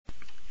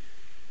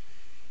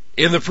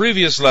In the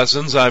previous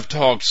lessons, I've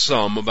talked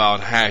some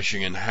about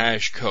hashing and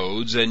hash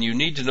codes, and you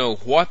need to know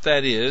what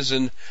that is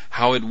and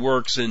how it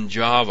works in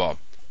Java.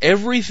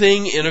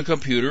 Everything in a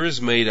computer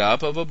is made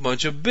up of a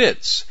bunch of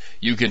bits.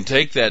 You can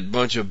take that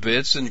bunch of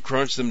bits and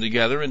crunch them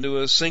together into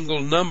a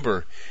single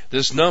number.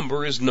 This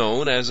number is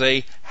known as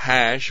a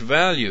hash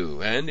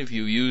value, and if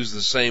you use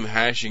the same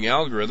hashing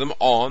algorithm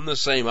on the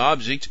same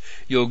object,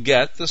 you'll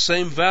get the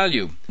same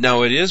value.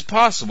 Now, it is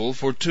possible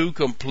for two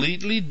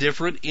completely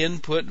different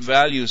input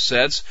value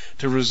sets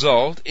to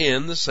result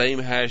in the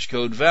same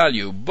hashcode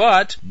value,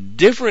 but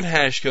different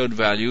hashcode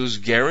values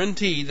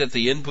guarantee that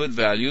the input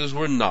values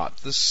were not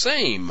the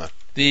same.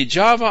 The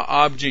Java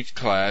object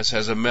class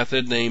has a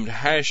method named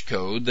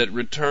Hashcode that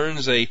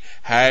returns a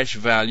hash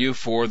value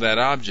for that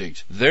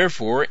object.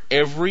 Therefore,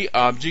 every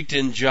object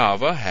in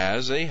Java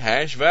has a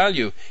hash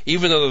value,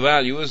 even though the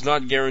value is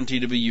not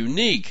guaranteed to be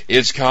unique.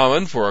 It's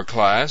common for a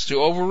class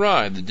to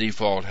override the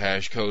default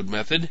hashcode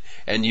method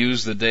and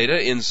use the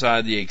data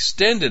inside the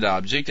extended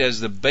object as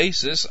the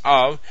basis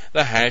of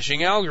the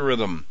hashing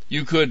algorithm.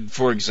 You could,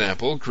 for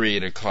example,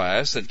 create a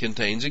class that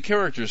contains a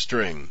character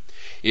string.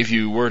 If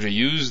you were to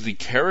use the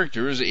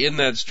characters in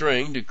that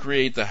string to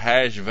create the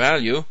hash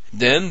value,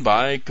 then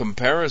by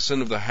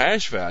comparison of the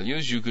hash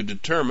values, you could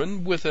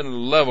determine within a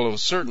level of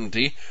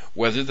certainty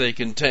whether they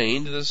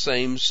contained the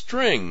same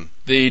string.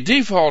 The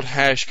default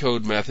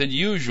hashcode method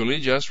usually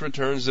just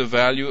returns the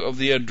value of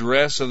the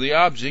address of the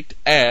object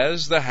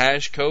as the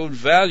hashcode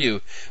value,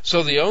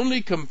 so the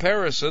only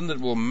comparison that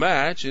will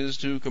match is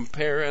to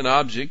compare an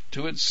object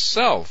to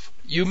itself.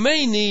 You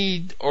may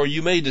need, or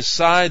you may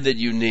decide that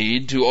you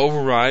need, to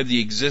override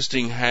the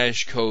existing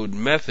hashcode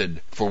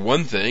method. For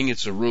one thing,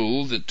 it's a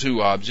rule that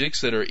two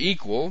objects that are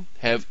equal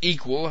have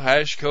equal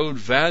hashcode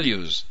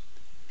values.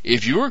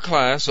 If your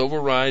class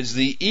overrides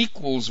the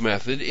equals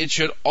method, it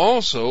should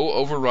also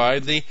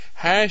override the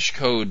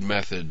hashcode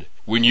method.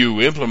 When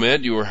you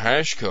implement your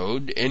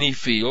hashcode, any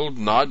field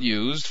not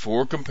used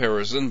for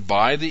comparison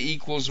by the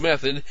equals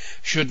method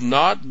should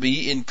not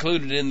be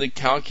included in the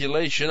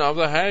calculation of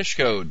the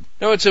hashcode.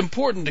 Now, it's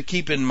important to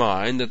keep in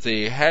mind that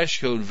the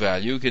hashcode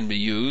value can be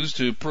used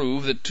to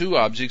prove that two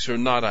objects are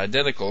not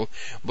identical,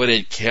 but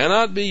it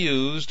cannot be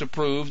used to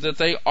prove that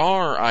they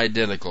are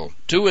identical.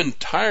 Two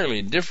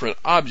entirely different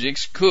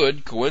objects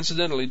could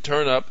coincidentally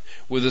turn up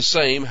with the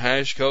same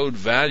hashcode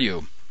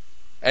value.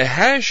 A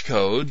hash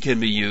code can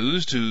be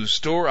used to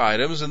store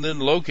items and then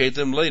locate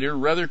them later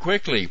rather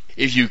quickly.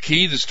 If you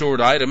key the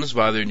stored items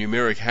by their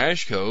numeric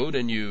hash code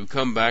and you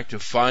come back to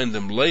find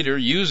them later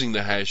using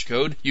the hash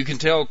code, you can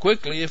tell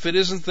quickly if it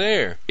isn't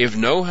there. If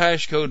no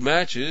hash code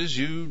matches,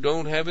 you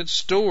don't have it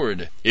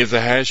stored. If the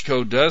hash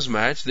code does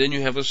match, then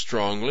you have a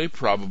strongly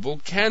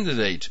probable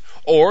candidate.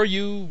 Or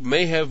you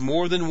may have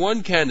more than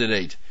one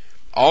candidate.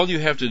 All you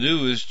have to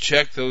do is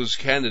check those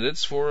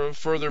candidates for a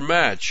further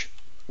match.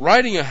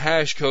 Writing a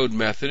hashcode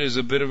method is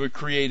a bit of a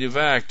creative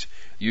act.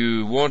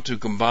 You want to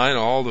combine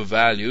all the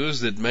values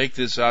that make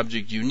this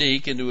object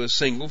unique into a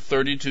single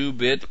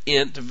 32-bit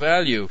int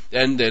value,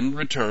 and then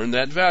return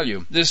that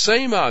value. The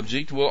same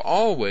object will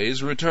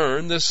always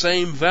return the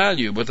same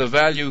value, but the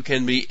value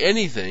can be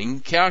anything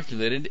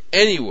calculated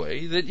any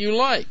way that you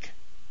like.